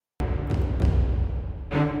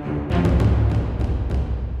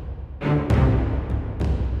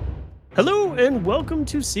and welcome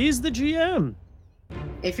to Seize the GM.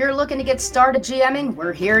 If you're looking to get started GMing,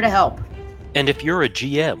 we're here to help. And if you're a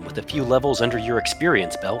GM with a few levels under your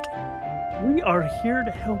experience belt, we are here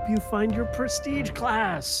to help you find your prestige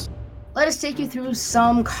class. Let us take you through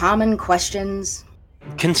some common questions,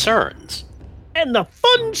 concerns, and the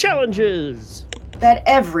fun challenges that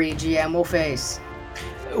every GM will face.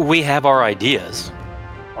 We have our ideas,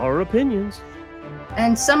 our opinions,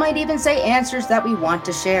 and some might even say answers that we want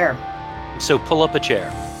to share. So pull up a chair,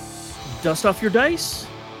 dust off your dice,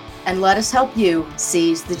 and let us help you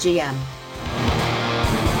seize the GM.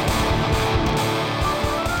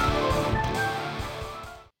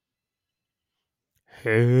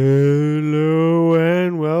 Hello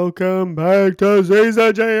and welcome back to Seize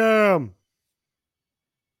the GM.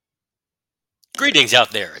 Greetings out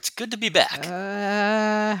there. It's good to be back.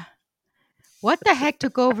 What the heck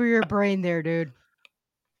took over your brain there, dude?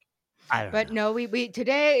 I don't know. No, we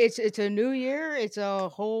today it's a new year. It's a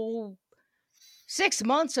whole 6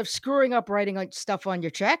 months of screwing up writing stuff on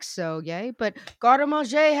your checks. So yay! But Garde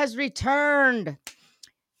Manger has returned.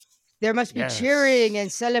 There must be cheering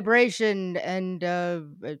and celebration and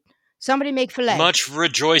somebody make filet. Much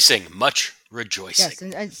rejoicing. Much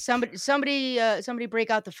rejoicing. Yes, and somebody break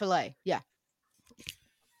out the filet. Yeah.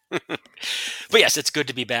 But yes, it's good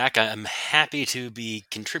to be back. I'm happy to be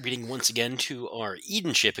contributing once again to our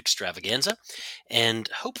Edenship extravaganza, and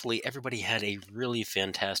hopefully everybody had a really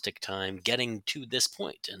fantastic time getting to this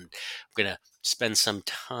point. And I'm going to spend some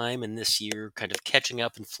time in this year kind of catching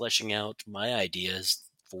up and fleshing out my ideas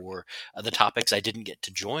for the topics I didn't get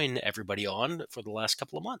to join everybody on for the last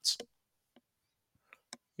couple of months.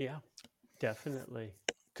 Yeah, definitely.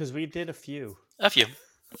 Because we did a few.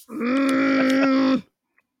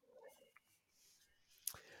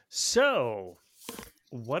 So,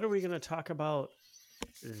 what are we going to talk about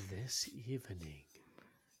this evening?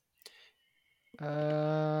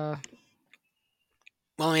 Well,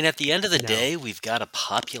 I mean, at the end of the day, we've got to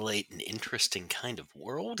populate an interesting kind of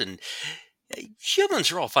world, and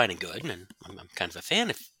humans are all fine and good, and I'm kind of a fan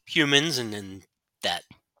of humans and that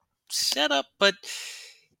setup, but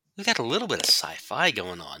we've got a little bit of sci-fi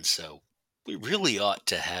going on, so we really ought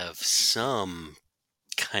to have some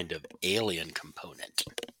kind of alien component.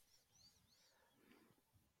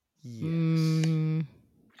 Yes.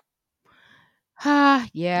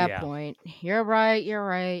 Yeah, point. You're right.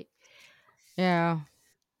 Yeah.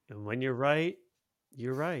 And when you're right,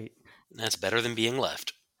 you're right. That's better than being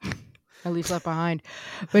left. At least left behind.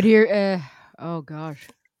 But here, oh gosh.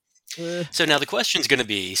 So now the question's going to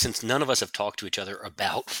be, since none of us have talked to each other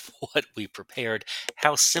about what we prepared,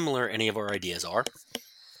 how similar any of our ideas are.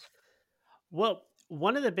 Well,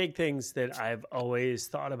 one of the big things that I've always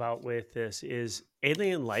thought about with this is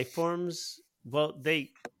alien life forms. Well,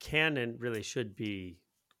 they can and really should be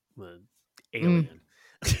alien.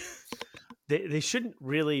 They shouldn't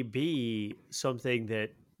really be something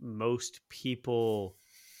that most people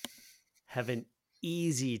have an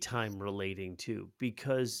easy time relating to,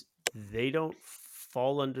 because they don't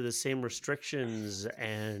fall under the same restrictions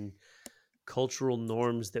and cultural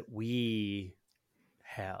norms that we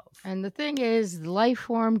have. And the thing is, life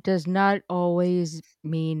form does not always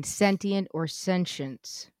mean sentient or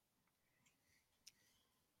sentience.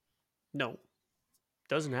 No,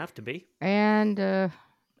 doesn't have to be. And the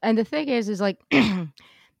thing is like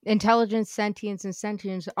intelligence, sentience, and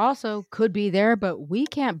sentience also could be there, but we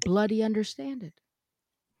can't bloody understand it.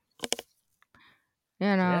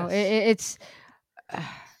 You know, it's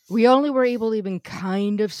we only were able to even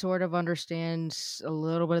kind of sort of understand a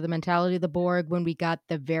little bit of the mentality of the Borg when we got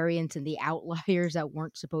the variants and the outliers that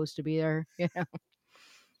weren't supposed to be there. You know,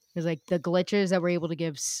 it's like the glitches that were able to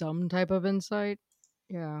give some type of insight.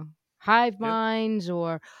 Yeah, hive minds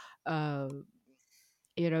or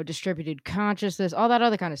distributed consciousness, all that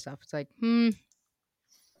other kind of stuff. It's like,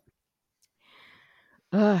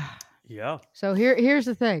 yeah. So here's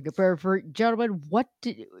the thing for gentlemen,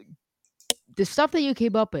 the stuff that you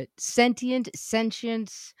came up with, sentient,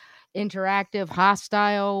 sentience, interactive,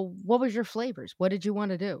 hostile, what was your flavors? What did you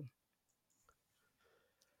want to do?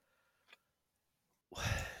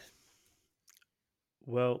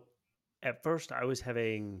 Well, at first I was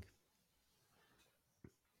having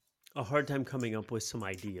a hard time coming up with some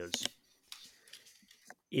ideas.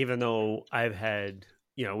 Even though I've had,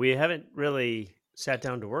 we haven't really sat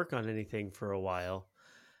down to work on anything for a while.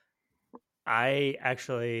 I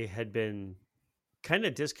actually had been kind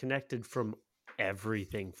of disconnected from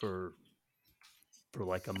everything for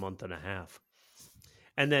like a month and a half.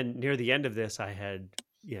 And then near the end of this, I had,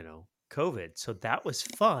 COVID. So that was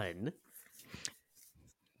fun.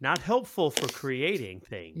 Not helpful for creating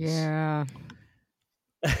things. Yeah.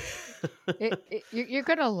 You're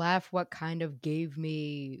gonna laugh. What kind of gave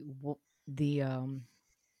me the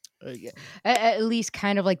yeah, at least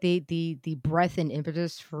kind of like the breath and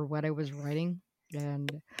impetus for what I was writing,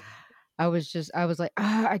 and I was like,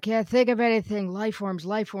 I can't think of anything. Life forms,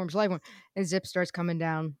 life forms, life forms. And Zip starts coming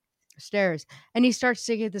down the stairs, and he starts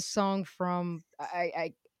singing this song from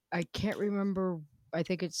I can't remember. I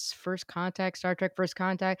think it's First Contact, Star Trek First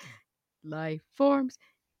Contact. Life forms,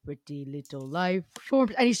 pretty little life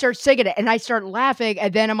forms, and he starts singing it, and I start laughing,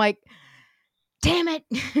 and then I'm like, damn it.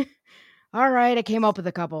 All right, I came up with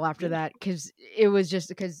a couple after that because it was just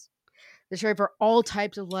because they're sorry for all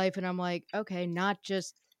types of life, and I'm like, okay, not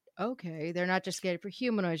just okay, they're not just getting for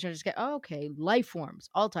humanoids, they're just get okay, life forms,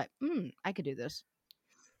 all type. I could do this,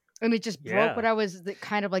 and it just broke what Yeah. I was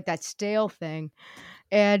kind of like that stale thing,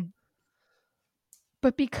 and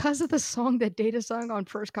but because of the song that Data sung on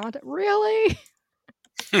First Contact, really.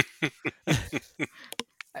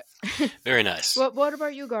 Very nice. What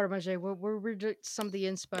about you, Garmaje? Where did some of the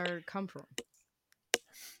inspired come from?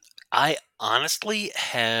 I honestly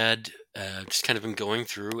had just kind of been going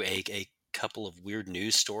through a couple of weird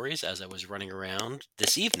news stories as I was running around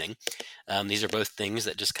this evening. These are both things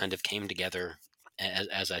that just kind of came together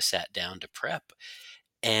as I sat down to prep.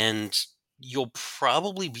 And you'll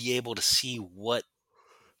probably be able to see what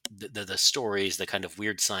the stories, the kind of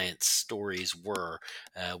weird science stories were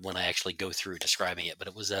when I actually go through describing it. But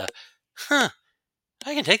it was huh,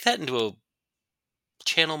 I can take that into a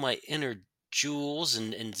channel my inner jewels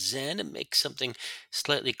and zen and make something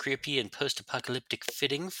slightly creepy and post-apocalyptic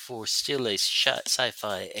fitting for still a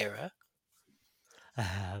sci-fi era.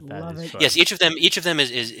 That Love is it. Yes, funny. each of them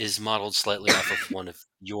is modeled slightly off of one of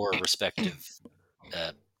your respective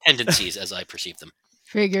uh, tendencies as I perceive them.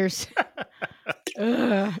 Figures.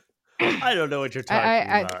 Ugh. I don't know what you're talking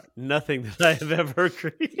I about. Nothing that I have ever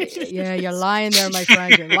created. yeah, you're lying there, my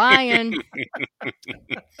friend. You're lying.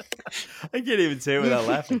 I can't even say it without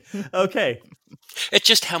laughing. Okay. It's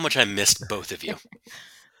just how much I missed both of you.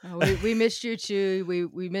 We missed you too.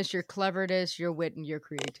 We missed your cleverness, your wit, and your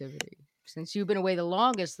creativity. Since you've been away the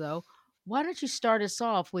longest, though, why don't you start us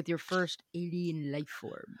off with your first alien life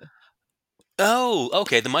form? Oh,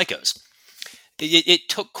 okay, the Mycos. It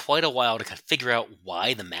took quite a while to kind of figure out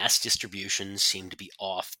why the mass distribution seemed to be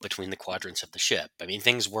off between the quadrants of the ship. I mean,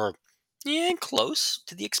 things were close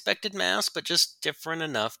to the expected mass, but just different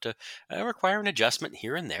enough to require an adjustment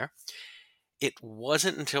here and there. It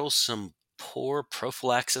wasn't until some poor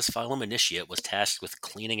prophylaxis phylum initiate was tasked with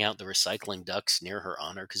cleaning out the recycling ducts near her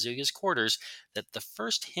Honor Kazuya's quarters that the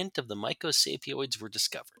first hint of the mycosapioids were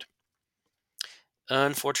discovered.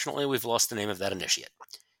 Unfortunately, we've lost the name of that initiate.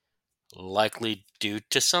 Likely due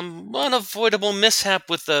to some unavoidable mishap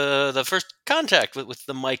with the first contact with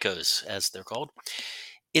the Mycos, as they're called.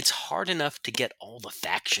 It's hard enough to get all the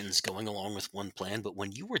factions going along with one plan, but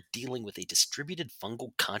when you are dealing with a distributed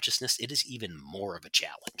fungal consciousness, it is even more of a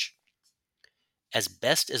challenge. As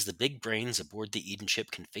best as the big brains aboard the Eden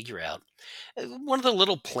ship can figure out, one of the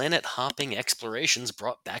little planet hopping explorations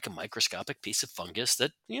brought back a microscopic piece of fungus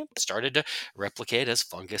that started to replicate as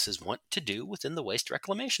fungus is wont to do within the waste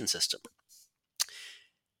reclamation system.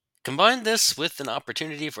 Combine this with an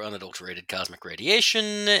opportunity for unadulterated cosmic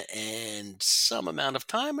radiation and some amount of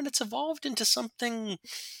time, and it's evolved into something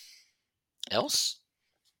else.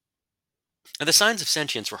 Now, the signs of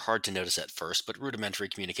sentience were hard to notice at first, but rudimentary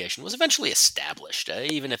communication was eventually established,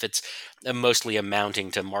 even if it's mostly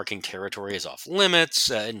amounting to marking territory as off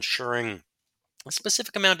limits, ensuring a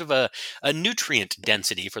specific amount of a nutrient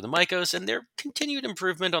density for the Mycos, and their continued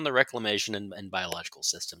improvement on the reclamation and biological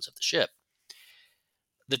systems of the ship.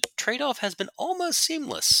 The trade-off has been almost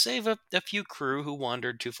seamless, save a few crew who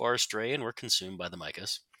wandered too far astray and were consumed by the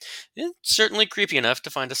Mycos. It's certainly creepy enough to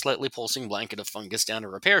find a slightly pulsing blanket of fungus down a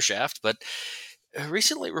repair shaft, but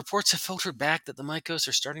recently reports have filtered back that the Mycos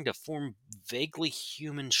are starting to form vaguely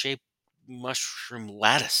human-shaped mushroom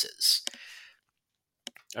lattices.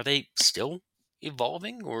 Are they still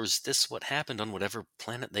evolving, or is this what happened on whatever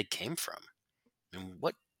planet they came from? And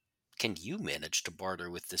what can you manage to barter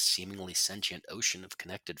with this seemingly sentient ocean of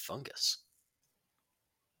connected fungus?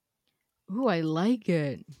 Ooh, I like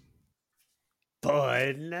it.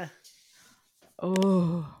 Fun.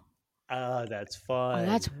 Oh, Oh, that's oh,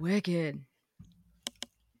 that's fun. wicked.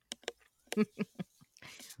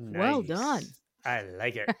 Well done. Nice. I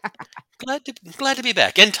like it. Glad to be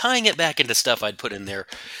back, and tying it back into stuff I'd put in there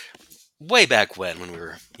way back when we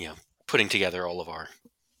were putting together all of our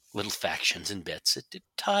little factions and bits. It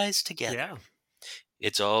ties together. Yeah.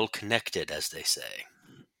 It's all connected, as they say.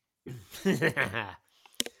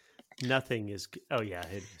 Nothing is. Oh yeah,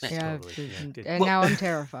 it is Yeah, totally connected. and Well, now I'm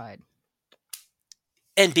terrified.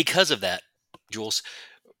 And because of that, Jules,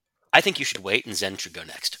 I think you should wait and Zen should go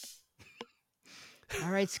next.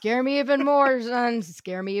 All right, scare me even more, son.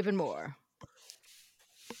 Scare me even more.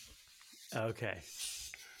 Okay.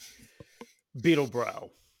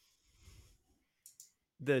 Beetlebrow.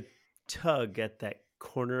 The tug at that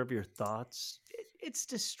corner of your thoughts, it's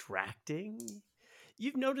distracting.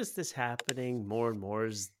 You've noticed this happening more and more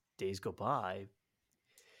as days go by.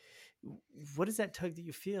 What is that tug that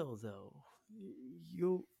you feel, though?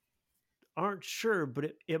 You aren't sure,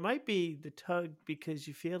 but it might be the tug because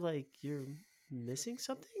you feel like you're missing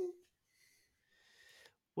something.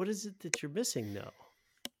 What is it that you're missing, though?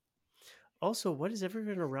 Also, why does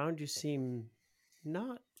everyone around you seem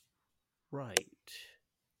not right?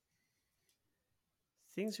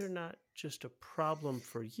 Things are not just a problem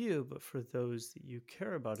for you, but for those that you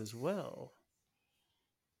care about as well.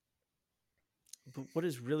 But what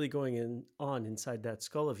is really on inside that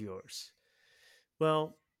skull of yours?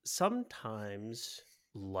 Well, sometimes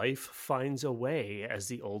life finds a way, as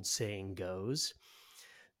the old saying goes.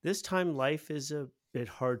 This time, life is a bit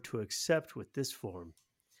hard to accept with this form.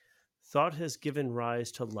 Thought has given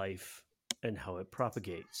rise to life and how it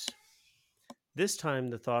propagates. This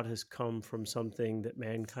time, the thought has come from something that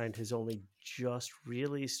mankind has only just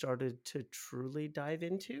really started to truly dive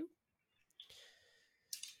into.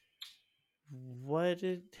 What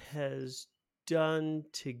it has done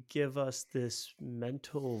to give us this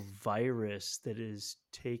mental virus that is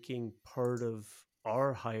taking part of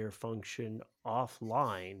our higher function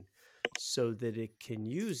offline so that it can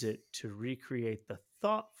use it to recreate the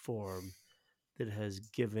thought form that has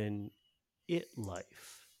given it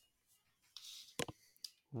life.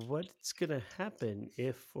 What's going to happen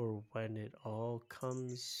if or when it all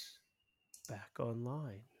comes back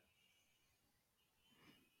online?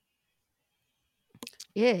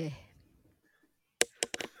 Yeah.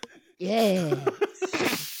 Yeah. Fun.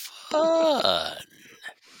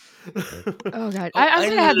 Oh God, Oh, I'm I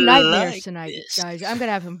gonna have nightmares like tonight, this. guys. I'm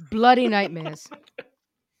gonna have some bloody nightmares.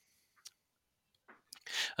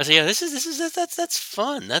 I say, yeah, that's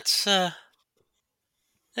fun. That's got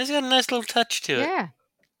a nice little touch to it. Yeah.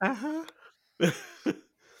 Uh-huh.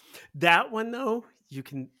 That one though, you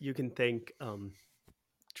can thank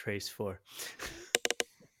Trace for.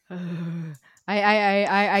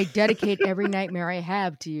 I dedicate every nightmare I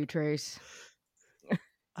have to you, Trace.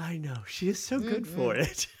 I know. She is so good for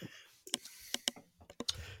it.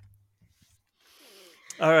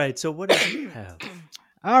 All right, so what do you have?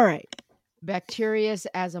 All right. Bacterius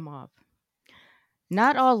Asimov.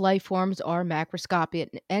 Not all life forms are macroscopic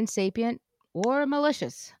and sapient or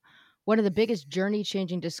malicious. One of the biggest journey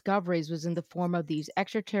changing discoveries was in the form of these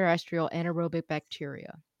extraterrestrial anaerobic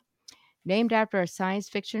bacteria. Named after a science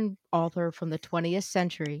fiction author from the 20th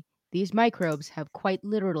century, these microbes have quite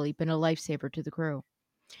literally been a lifesaver to the crew.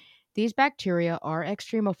 These bacteria are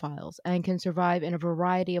extremophiles and can survive in a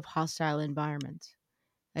variety of hostile environments.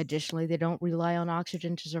 Additionally, they don't rely on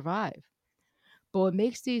oxygen to survive. But what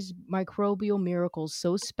makes these microbial miracles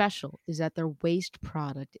so special is that their waste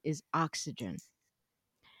product is oxygen.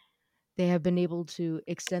 They have been able to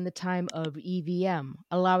extend the time of EVM,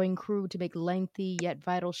 allowing crew to make lengthy yet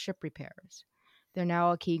vital ship repairs. They're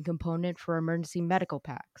now a key component for emergency medical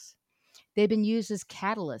packs. They've been used as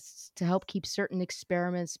catalysts to help keep certain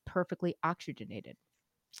experiments perfectly oxygenated.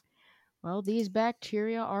 Well, these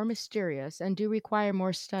bacteria are mysterious and do require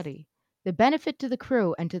more study. The benefit to the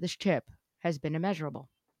crew and to the ship has been immeasurable.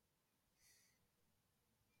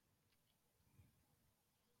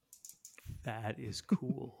 That is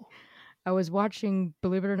cool. I was watching,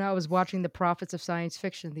 believe it or not, I was watching The Prophets of Science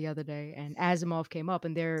Fiction the other day, and Asimov came up,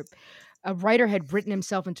 and a writer had written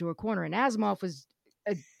himself into a corner, and Asimov was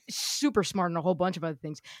super smart in a whole bunch of other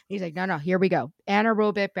things. He's like, no, here we go.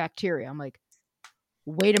 Anaerobic bacteria. I'm like,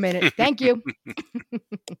 wait a minute. Thank you.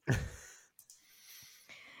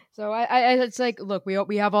 So it's like, look,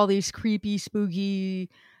 we have all these creepy,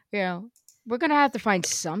 spooky, we're going to have to find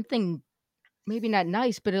something, maybe not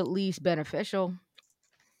nice, but at least beneficial,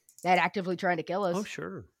 that actively trying to kill us. Oh,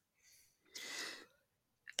 sure.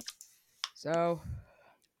 So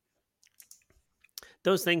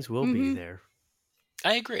those things will be there.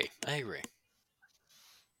 I agree.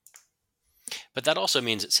 But that also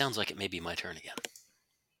means it sounds like it may be my turn again.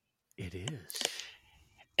 It is.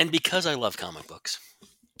 And because I love comic books,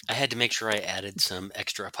 I had to make sure I added some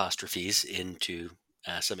extra apostrophes into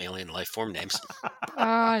some alien life form names.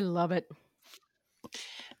 I love it.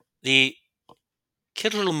 The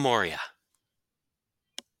Kidlimoria.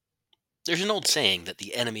 There's an old saying that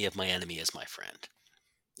the enemy of my enemy is my friend.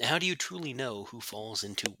 How do you truly know who falls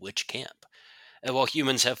into which camp? While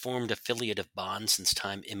humans have formed affiliative bonds since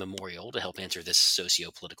time immemorial to help answer this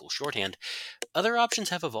socio-political shorthand, other options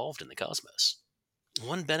have evolved in the cosmos.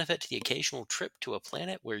 One benefit to the occasional trip to a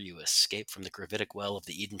planet where you escape from the gravitic well of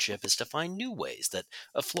the Eden ship is to find new ways that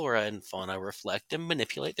a flora and fauna reflect and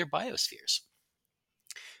manipulate their biospheres.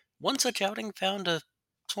 One such outing found a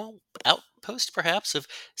small outpost, perhaps, of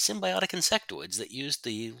symbiotic insectoids that used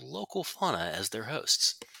the local fauna as their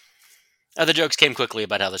hosts. The jokes came quickly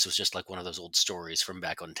about how this was just like one of those old stories from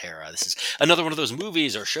back on Terra. This is another one of those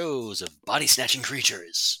movies or shows of body snatching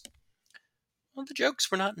creatures. Well, the jokes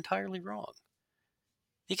were not entirely wrong.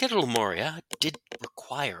 The Kettle Moria did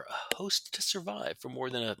require a host to survive for more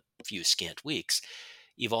than a few scant weeks,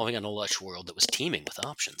 evolving on a lush world that was teeming with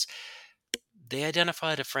options. They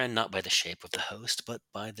identified a friend not by the shape of the host, but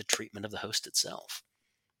by the treatment of the host itself.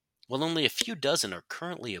 While only a few dozen are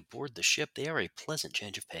currently aboard the ship, they are a pleasant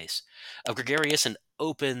change of pace. Gregarious and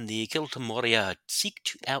open, the Kiltamoria seek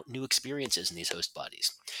out new experiences in these host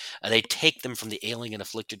bodies. They take them from the ailing and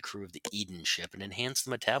afflicted crew of the Eden ship and enhance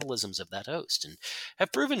the metabolisms of that host, and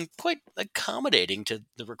have proven quite accommodating to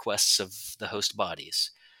the requests of the host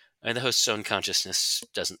bodies. The host's own consciousness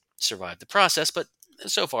doesn't survive the process, but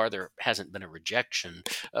so far there hasn't been a rejection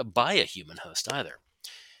by a human host either.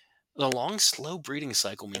 The long, slow breeding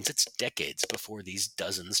cycle means it's decades before these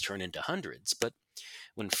dozens turn into hundreds, but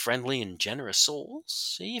when friendly and generous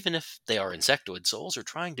souls, even if they are insectoid souls, are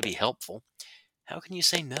trying to be helpful, how can you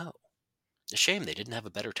say no? A shame they didn't have a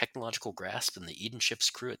better technological grasp than the Eden ship's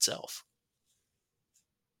crew itself.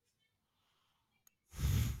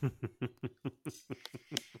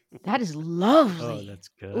 That is Oh, lovely. that's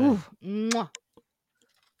good. Ooh, mwah.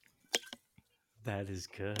 That is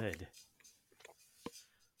good.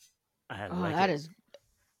 I Oh, like that it. is.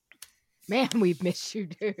 Man, we've missed you,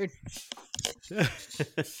 dude. Well,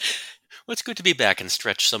 it's good to be back and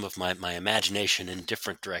stretch some of my imagination in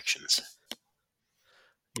different directions.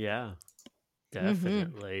 Yeah, Mm-hmm.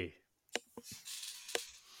 definitely.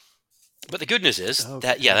 But the good news is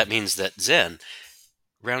that, Okay. that means that Zen,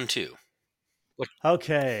 round 2.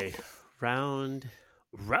 Okay, round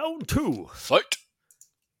 2. Fight!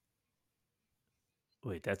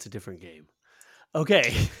 Wait, that's a different game.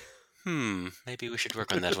 Okay. Maybe we should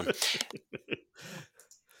work on that one.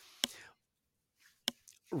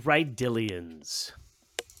 Rydillians.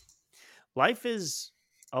 Life is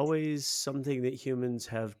always something that humans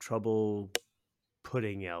have trouble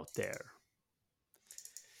putting out there.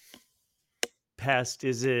 Past,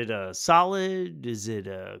 is it a solid? Is it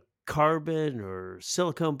a carbon or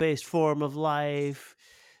silicone based form of life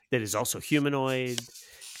that is also humanoid?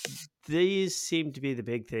 These seem to be the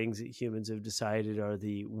big things that humans have decided are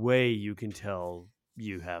the way you can tell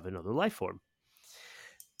you have another life form.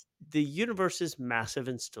 The universe is massive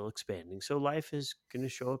and still expanding, so life is going to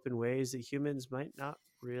show up in ways that humans might not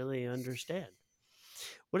really understand.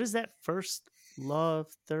 What is that first law of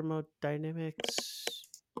thermodynamics?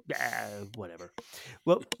 Whatever.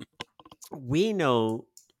 Well, we know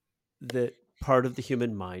that part of the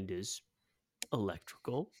human mind is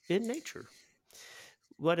electrical in nature.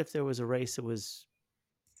 What if there was a race that was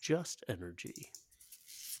just energy?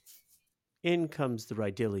 In comes the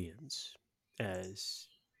Rydillians, as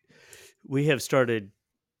we have started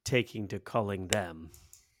taking to calling them.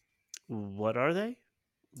 What are they?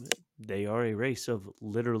 They are a race of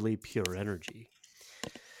literally pure energy.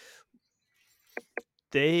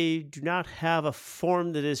 They do not have a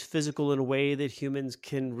form that is physical in a way that humans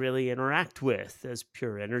can really interact with as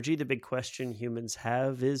pure energy. The big question humans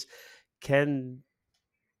have is, can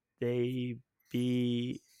they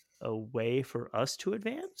be a way for us to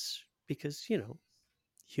advance? Because,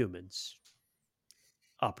 humans,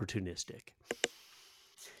 opportunistic.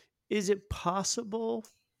 Is it possible?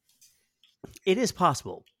 It is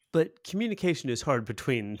possible, but communication is hard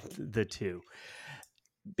between the two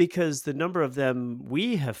because the number of them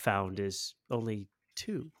we have found is only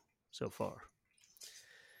 2 so far.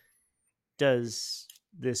 Does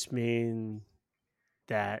this mean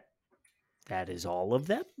that is all of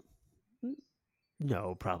them?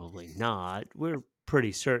 No, probably not. We're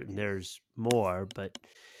pretty certain there's more, but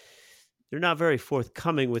they're not very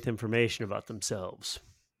forthcoming with information about themselves.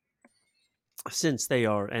 Since they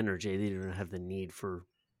are energy, they don't have the need for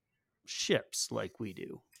ships like we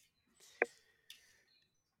do.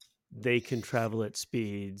 They can travel at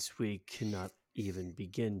speeds we cannot even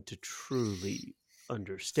begin to truly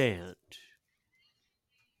understand.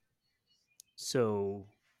 So,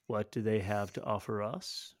 what do they have to offer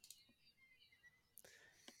us?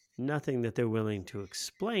 Nothing that they're willing to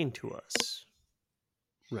explain to us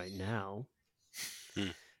right now.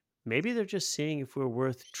 Maybe they're just seeing if we're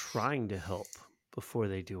worth trying to help before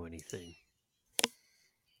they do anything.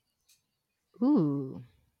 Ooh,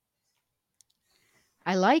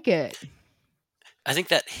 I like it. I think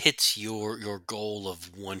that hits your goal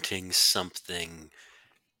of wanting something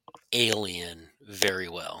alien very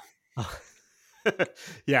well. I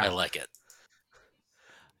Yeah. like it.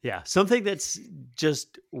 Yeah. Something that's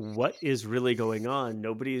just what is really going on.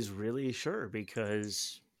 Nobody is really sure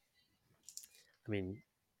because, I mean,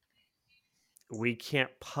 we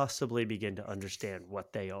can't possibly begin to understand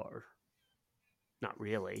what they are. Not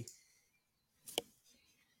really.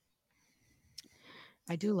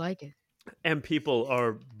 I do like it. And people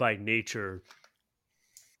are by nature,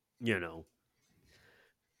 you know,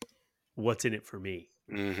 what's in it for me.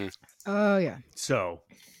 Hmm. Oh yeah. So,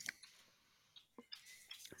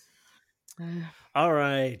 Uh, all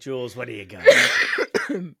right, Jules, what do you got?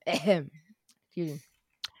 Ahem. Excuse me.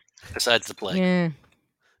 Besides the plague. Yeah.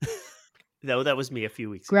 No, that was me a few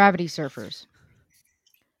weeks ago. Gravity surfers.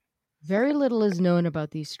 Very little is known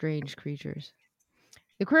about these strange creatures.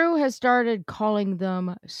 The crew has started calling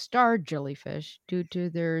them star jellyfish due to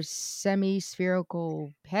their semi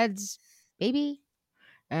spherical heads, maybe,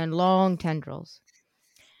 and long tendrils.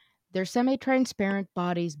 Their semi transparent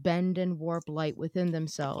bodies bend and warp light within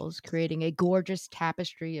themselves, creating a gorgeous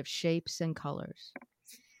tapestry of shapes and colors.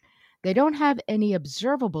 They don't have any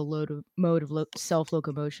observable mode of self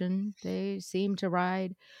locomotion. They seem to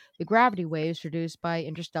ride the gravity waves produced by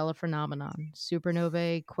interstellar phenomenon,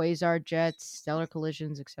 supernovae, quasar jets, stellar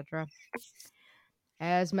collisions, etc.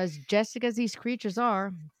 As majestic as these creatures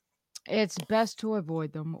are, it's best to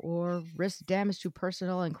avoid them or risk damage to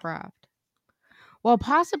personnel and craft. While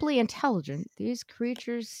possibly intelligent, these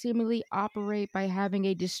creatures seemingly operate by having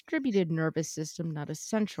a distributed nervous system, not a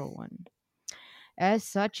central one. As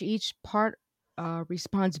such, each part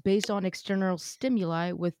responds based on external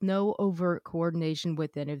stimuli with no overt coordination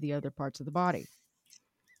with any of the other parts of the body.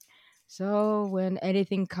 So, when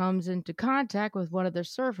anything comes into contact with one of their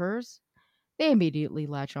surfers, they immediately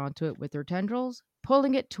latch onto it with their tendrils,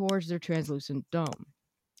 pulling it towards their translucent dome.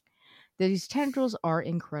 These tendrils are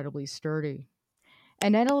incredibly sturdy.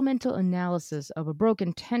 An elemental analysis of a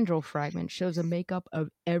broken tendril fragment shows a makeup of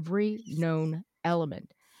every known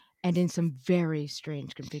element, and in some very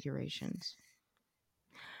strange configurations.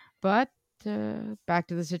 But back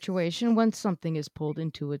to the situation, when something is pulled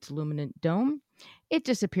into its luminant dome, it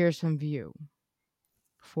disappears from view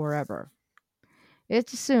forever.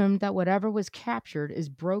 It's assumed that whatever was captured is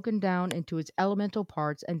broken down into its elemental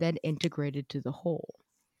parts and then integrated to the whole.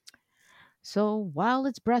 So while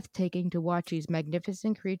it's breathtaking to watch these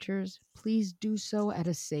magnificent creatures, please do so at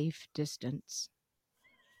a safe distance.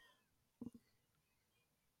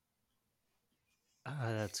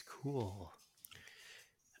 That's cool.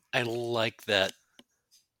 I like that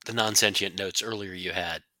the non-sentient notes earlier you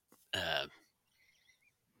had. Uh,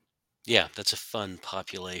 yeah, that's a fun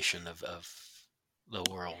population of the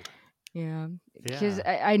world. Yeah, because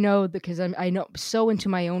Yeah. I know because I know so into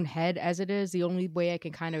my own head as it is. The only way I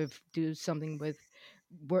can kind of do something with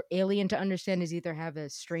we're alien to understand is either have a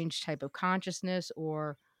strange type of consciousness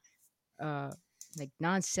or uh like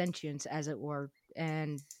non-sentience as it were,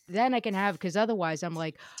 and then I can have because otherwise I'm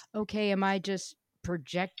like, okay, am I just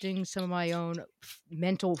projecting some of my own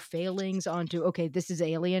mental failings onto okay this is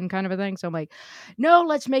alien kind of a thing, so I'm like no,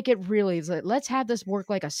 let's make it really let's have this work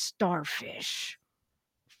like a starfish.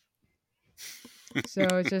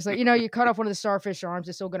 So it's just like, you cut off one of the starfish arms,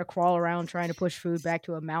 it's still going to crawl around trying to push food back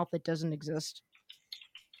to a mouth that doesn't exist.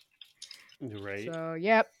 Right. So,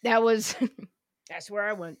 yep, that was that's where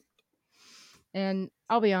I went. And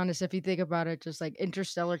I'll be honest, if you think about it, just like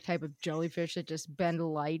interstellar type of jellyfish that just bend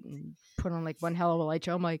light and put on like one hell of a light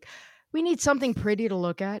show, I'm like, we need something pretty to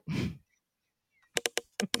look at.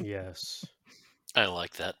 Yes. I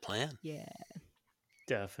like that plan. Yeah.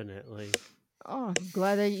 Definitely. Oh, I'm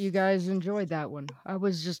glad that you guys enjoyed that one. I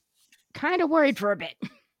was just kind of worried for a bit.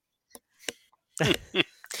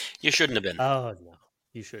 You shouldn't have been. Oh no,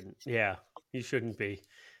 you shouldn't. Yeah, you shouldn't be.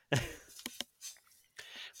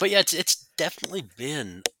 But yeah, it's definitely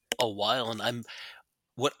been a while, and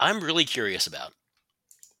what I'm really curious about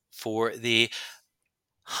for the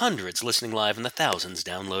hundreds listening live and the thousands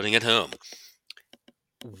downloading at home,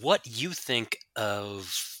 what you think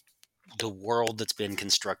of the world that's been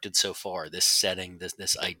constructed so far, this setting,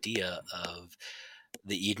 this idea of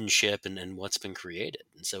the Eden ship and what's been created.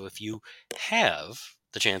 And so if you have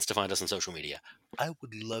the chance to find us on social media, I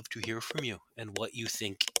would love to hear from you and what you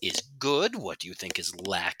think is good, what do you think is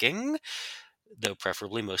lacking, though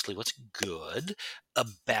preferably mostly what's good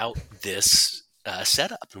about this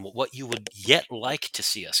setup and what you would yet like to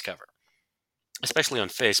see us cover. especially on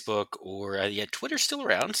Facebook or yeah, Twitter's still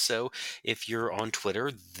around. So if you're on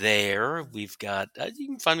Twitter, there we've got you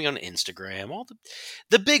can find me on Instagram, all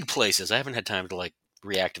the big places. I haven't had time to like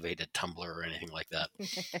reactivate a Tumblr or anything like that.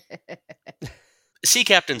 Sea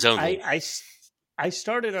Captains only. I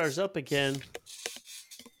started ours up again.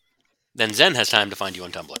 Then Zen has time to find you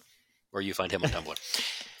on Tumblr, or you find him on Tumblr.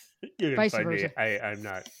 You can Vice find me. versa. I'm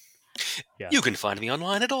not. Yeah. You can find me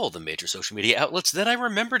online at all the major social media outlets that I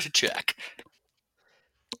remember to check.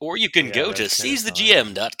 Or you can Yeah, go that to was kinda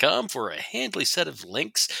seizethegm.com for a handly set of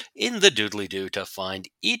links in the doodly-doo to find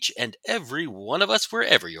each and every one of us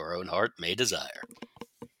wherever your own heart may desire.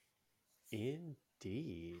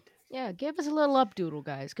 Indeed. Yeah, give us a little updoodle,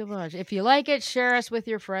 guys. Come on. If you like it, share us with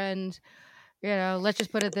your friends. You know, let's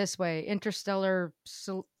just put it this way: interstellar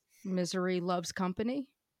misery loves company.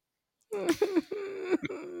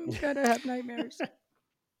 Gotta have nightmares.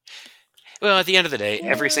 Well, at the end of the day,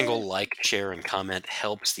 every What? single like, share, and comment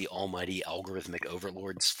helps the almighty algorithmic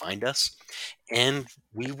overlords find us. And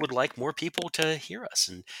we would like more people to hear us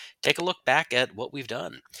and take a look back at what we've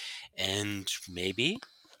done. And maybe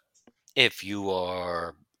if you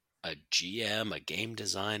are a GM, a game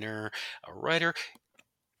designer, a writer,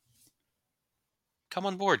 come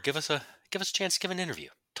on board. Give us a chance to give an interview.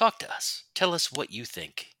 Talk to us. Tell us what you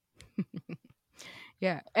think.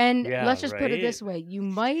 Yeah, and Yeah, let's just put it right? this way: you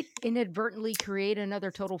might inadvertently create another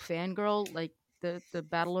total fangirl, like the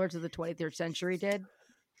Battle Lords of the 23rd century did.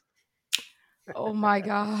 Oh my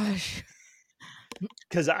gosh!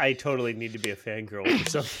 Because I totally need to be a fangirl for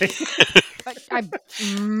something.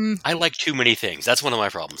 I like too many things. That's one of my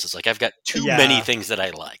problems. It's like I've got too Yeah. many things that I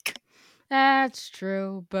like. That's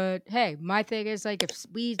true, but hey, my thing is like if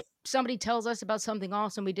somebody tells us about something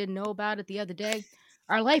awesome we didn't know about it the other day,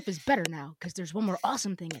 our life is better now because there's one more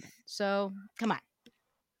awesome thing in it. So come on.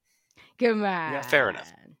 Yeah, fair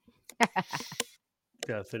enough.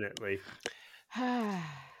 Definitely.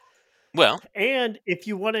 Well, And if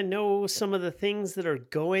you want to know some of the things that are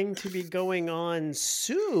going to be going on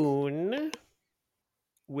soon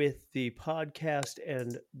with the podcast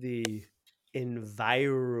and the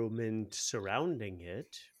environment surrounding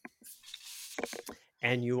it,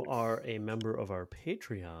 and you are a member of our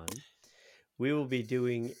Patreon, we will be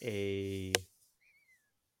doing a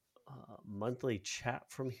monthly chat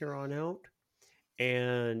from here on out.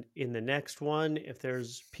 And in the next one, if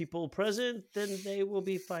there's people present, then they will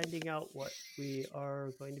be finding out what we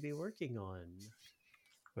are going to be working on.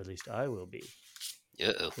 Or at least I will be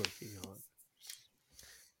working on.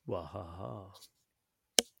 Wahaha.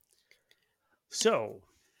 So,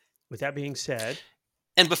 with that being said,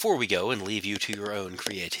 and before we go and leave you to your own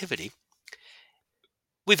creativity,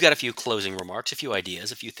 we've got a few closing remarks, a few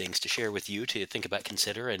ideas, a few things to share with you to think about,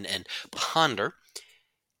 consider, and ponder.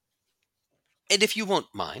 And if you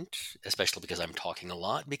won't mind, especially because I'm talking a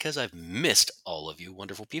lot, because I've missed all of you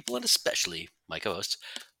wonderful people, and especially my co-hosts,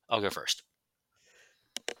 I'll go first.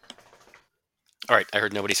 All right, I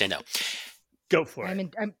heard nobody say no. go for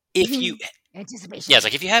it. I'm If you, anticipation. yeah, it's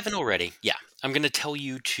like if you haven't already, yeah, I'm going to tell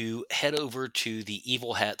you to head over to the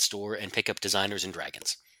Evil Hat store and pick up Designers and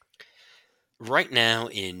Dragons. Right now,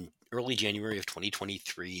 in early January of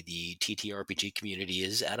 2023, the TTRPG community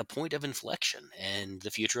is at a point of inflection, and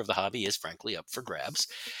the future of the hobby is frankly up for grabs.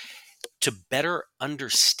 To better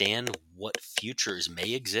understand what futures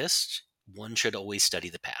may exist, one should always study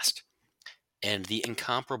the past. And The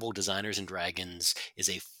Incomparable Designers and Dragons is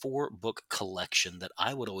a 4-book collection that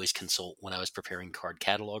I would always consult when I was preparing card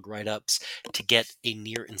catalog write-ups to get a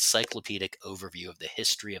near encyclopedic overview of the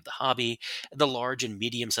history of the hobby, the large and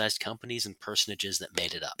medium-sized companies and personages that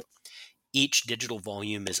made it up. Each digital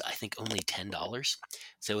volume is, I think, only $10,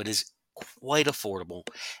 so it is quite affordable,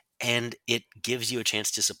 and it gives you a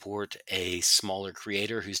chance to support a smaller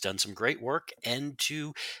creator who's done some great work and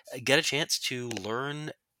to get a chance to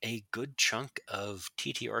learn a good chunk of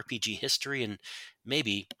TTRPG history, and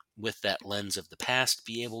maybe with that lens of the past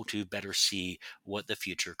be able to better see what the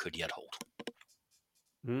future could yet hold.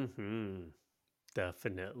 Mm-hmm.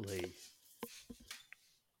 Definitely.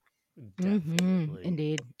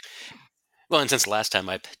 Indeed. Well, and since the last time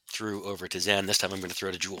I threw over to Zen, this time I'm going to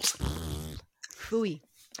throw to Jules. Phooey.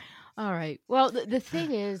 All right. Well, the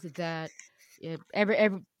thing is that every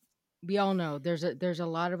we all know there's a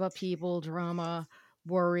lot of upheaval, drama,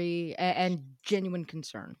 worry, and genuine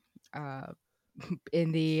concern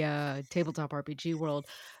in the tabletop RPG world.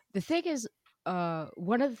 The thing is,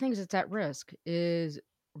 one of the things that's at risk is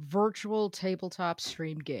virtual tabletop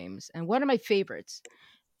stream games, and one of my favorites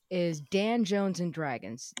is Dan Jones and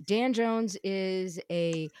Dragons. Dan Jones he's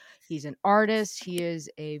an artist. He is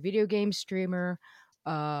a video game streamer.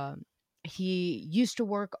 he used to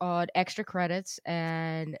work on Extra Credits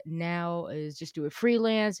and now is just doing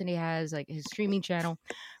freelance, and he has like his streaming channel,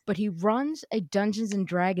 but he runs a Dungeons and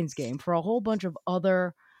Dragons game for a whole bunch of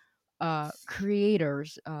other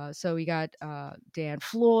creators. So we got Dan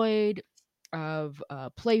Floyd of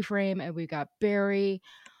Playframe, and we got Barry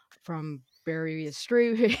from Barry is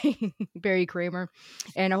Streaming, Barry Kramer,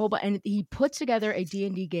 and a whole bunch. And he puts together a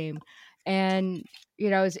D&D game, and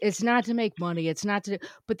it's not to make money. It's not to.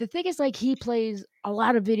 But the thing is, like, he plays a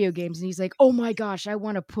lot of video games, and he's like, oh my gosh, I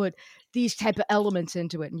want to put these type of elements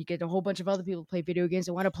into it. And you get a whole bunch of other people who play video games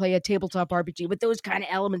and want to play a tabletop RPG with those kind of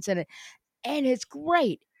elements in it, and it's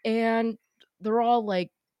great. And they're all like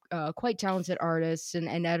quite talented artists and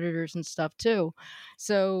editors and stuff too.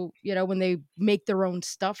 So when they make their own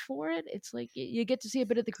stuff for it, it's like you get to see a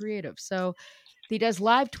bit of the creative. So he does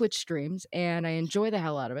live Twitch streams, and I enjoy the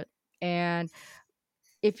hell out of it. And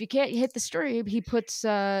if you can't hit the stream, he puts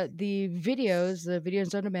the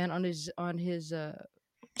videos on demand on his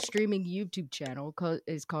streaming YouTube channel.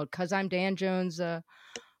 It's called "Cause I'm Dan Jones"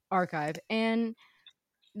 archive. And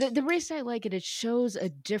the reason I like it, it shows a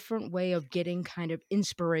different way of getting kind of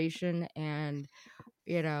inspiration and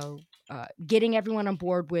getting everyone on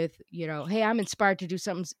board with, hey, I'm inspired to do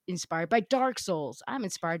something inspired by Dark Souls. I'm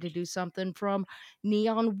inspired to do something from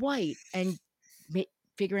Neon White, and ma-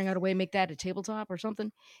 figuring out a way to make that a tabletop or something.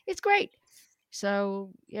 It's great.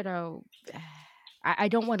 So, I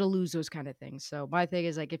don't want to lose those kind of things. So my thing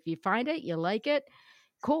is, like, if you find it, you like it,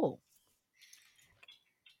 cool.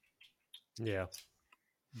 Yeah,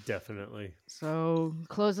 definitely. So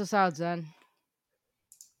close us out, Zen.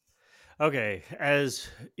 Okay, as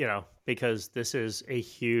you know, because this is a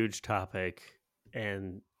huge topic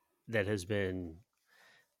and that has been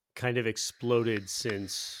kind of exploded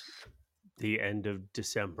since the end of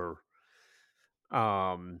December.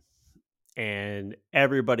 And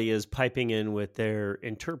everybody is piping in with their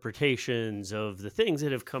interpretations of the things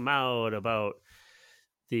that have come out about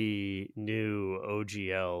the new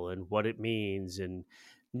OGL and what it means. And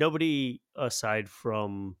nobody, aside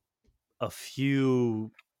from a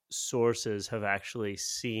few sources, have actually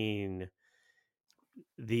seen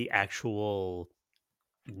the actual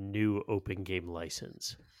new open game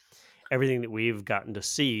license. Everything that we've gotten to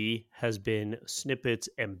see has been snippets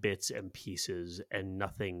and bits and pieces and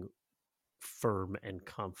nothing firm and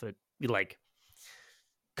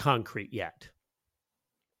concrete yet.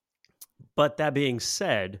 But that being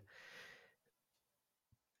said,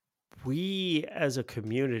 we as a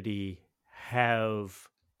community have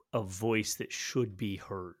a voice that should be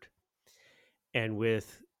heard. And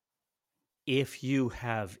if you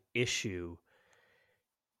have issue,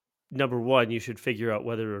 number one, you should figure out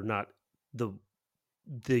whether or not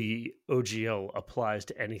the OGL applies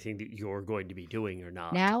to anything that you're going to be doing or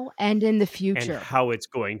not. Now and in the And future. how it's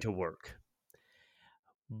going to work.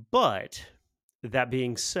 But that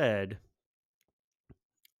being said,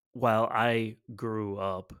 while I grew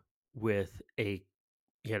up with a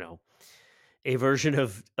version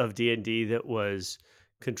of D&D that was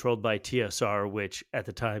controlled by TSR, which at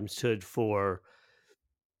the time stood for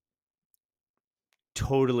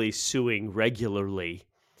totally suing regularly.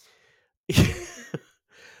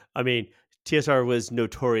 I mean, TSR was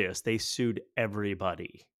notorious. They sued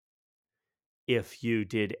everybody if you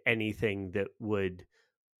did anything that would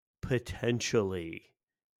potentially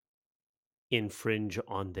infringe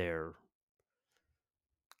on their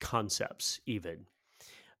concepts even.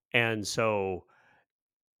 And so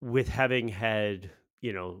with having had,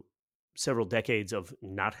 several decades of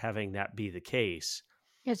not having that be the case.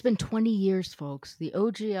 Yeah, it's been 20 years, folks. The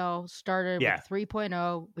OGL started Yeah. with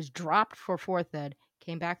 3.0, was dropped for 4th ed,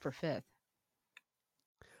 came back for 5th.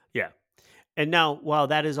 Yeah. And now, while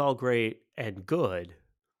that is all great and good,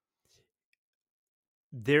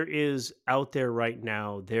 there is out there right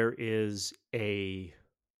now, there is a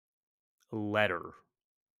letter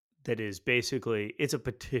that is basically, it's a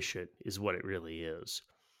petition is what it really is,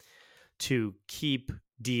 to keep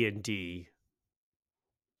D&D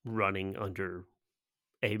running under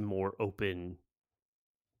a more open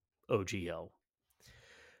OGL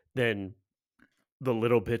than the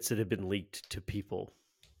little bits that have been leaked to people.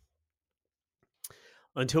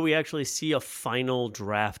 Until we actually see a final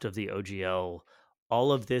draft of the OGL,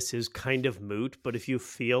 all of this is kind of moot. But if you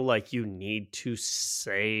feel like you need to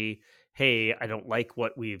say, hey, I don't like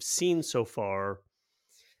what we've seen so far,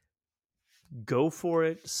 go for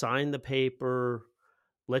it, sign the paper,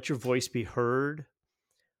 let your voice be heard.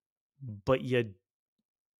 But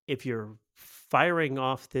if you're firing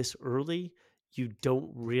off this early, you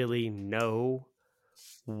don't really know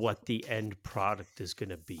what the end product is going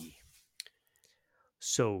to be.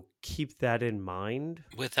 So keep that in mind.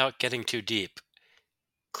 Without getting too deep,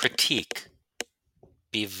 critique,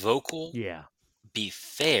 be vocal, Yeah. be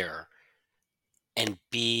fair, and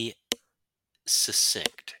be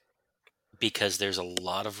succinct, because there's a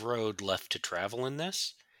lot of road left to travel in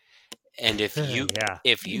this. And if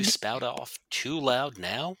you spout off too loud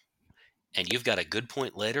now and you've got a good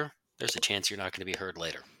point later, there's a chance you're not going to be heard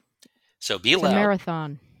later. So be It's a loud,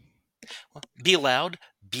 marathon. be loud,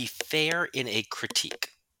 be fair in a critique.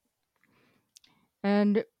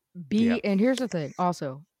 And and here's the thing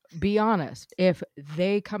also, be honest. If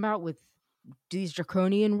they come out with these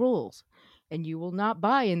draconian rules and you will not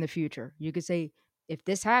buy in the future, you could say, if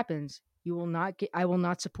this happens, you will not get, I will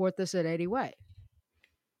not support this in any way.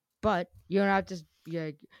 But you don't have to,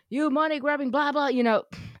 you money grabbing, blah, blah,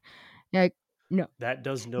 like, no. That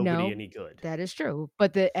does nobody any good. That is true.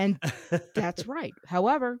 But that's right.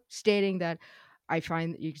 However, stating that, I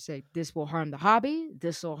find that you can say this will harm the hobby,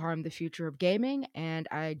 this will harm the future of gaming, and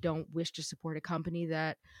I don't wish to support a company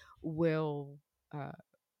that will,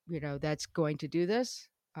 that's going to do this.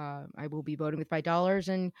 I will be voting with my dollars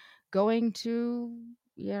and going to,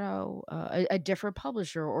 a different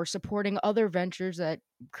publisher or supporting other ventures that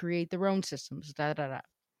create their own systems.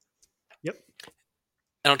 Yep.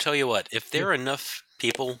 And I'll tell you what, if there are enough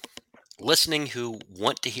people listening who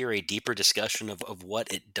want to hear a deeper discussion of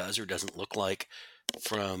what it does or doesn't look like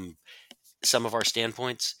from some of our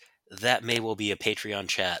standpoints, that may well be a Patreon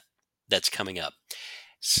chat that's coming up.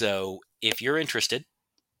 So if you're interested,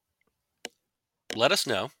 let us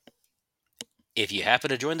know. If you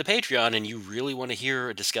happen to join the Patreon and you really want to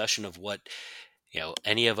hear a discussion of what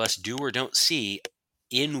any of us do or don't see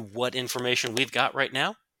in what information we've got right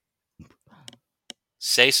now,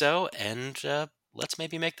 say so, and let's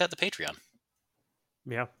maybe make that the Patreon.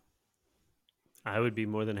 Yeah. I would be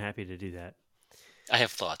more than happy to do that. I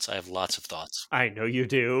have thoughts. I have lots of thoughts. I know you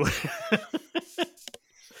do.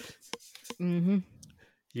 Mm-hmm.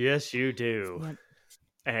 Yes, you do.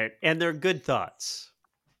 Yep. And they're good thoughts.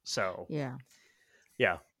 So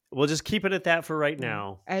yeah, we'll just keep it at that for right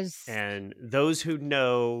now. And those who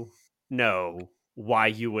know why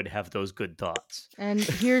you would have those good thoughts. And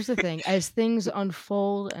here's the thing: as things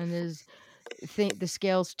unfold and as the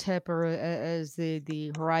scales tip, or as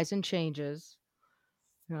the horizon changes,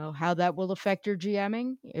 how that will affect your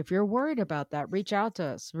GMing. If you're worried about that, reach out to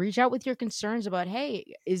us. Reach out with your concerns about,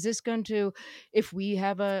 hey, is this going to, if we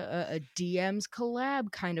have a DMs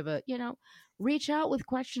collab kind of reach out with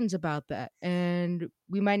questions about that. And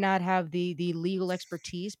we might not have the legal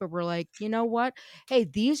expertise, but we're like, you know what? Hey,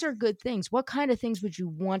 these are good things. What kind of things would you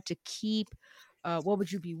want to keep? What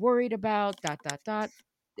would you be worried about? ...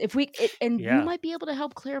 If you might be able to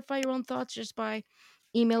help clarify your own thoughts just by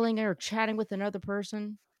emailing or chatting with another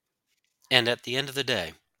person. And at the end of the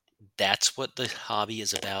day, that's what the hobby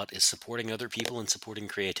is about, is supporting other people and supporting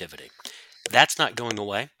creativity. That's not going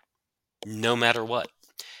away, no matter what.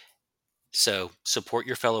 So support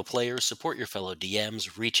your fellow players, support your fellow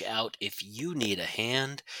DMs, reach out if you need a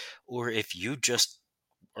hand, or if you just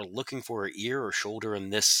are looking for an ear or shoulder in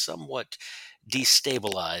this somewhat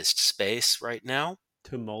destabilized space right now.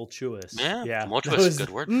 Tumultuous. Yeah. Tumultuous is a good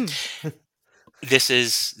word. This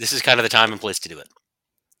is kind of the time and place to do it.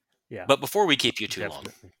 Yeah. But before we keep you too long,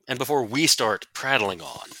 and before we start prattling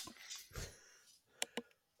on,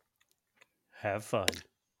 have fun.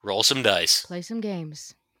 Roll some dice. Play some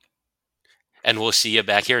games. And we'll see you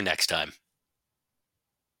back here next time.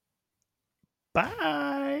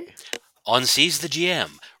 Bye. On Seize the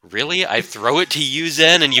GM. Really? I throw it to you,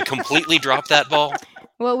 Zen, and you completely drop that ball?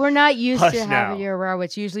 Well, we're not used to having a row.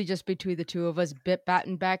 It's usually just between the two of us,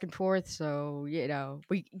 batting back and forth. So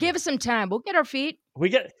we give us some time. We'll get our feet.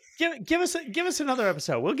 Give us another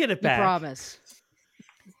episode. We'll get it back. We promise.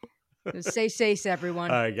 Stay safe,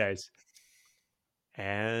 everyone. All right, guys.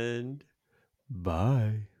 And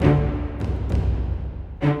bye.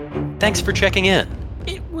 Thanks for checking in.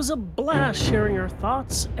 It was a blast sharing our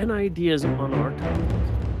thoughts and ideas on our topic.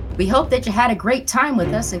 We hope that you had a great time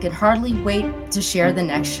with us and can hardly wait to share the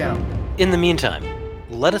next show. In the meantime,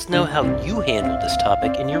 let us know how you handle this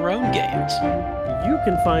topic in your own games. You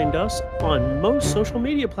can find us on most social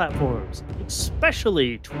media platforms,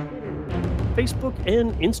 especially Twitter, Facebook,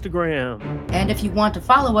 and Instagram. And if you want to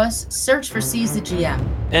follow us, search for Seize the GM.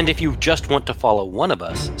 And if you just want to follow one of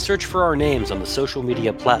us, search for our names on the social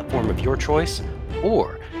media platform of your choice,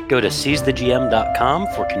 or go to seizethegm.com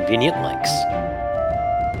for convenient links.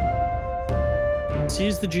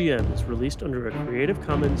 Seize the GM is released under a Creative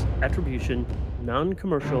Commons Attribution,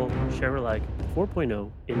 Non-Commercial, Share-alike 4.0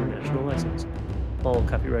 International License. All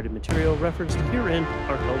copyrighted material referenced herein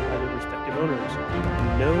are held by their respective owners.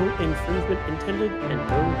 No infringement intended and no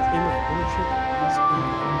claim of ownership is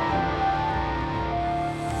implied.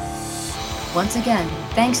 Once again,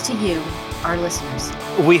 thanks to you, our listeners.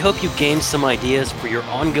 We hope you gained some ideas for your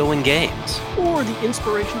ongoing games. Or the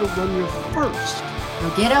inspiration to run your first.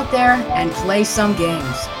 Now get out there and play some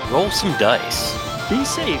games. Roll some dice. Be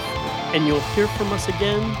safe, and you'll hear from us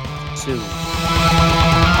again soon.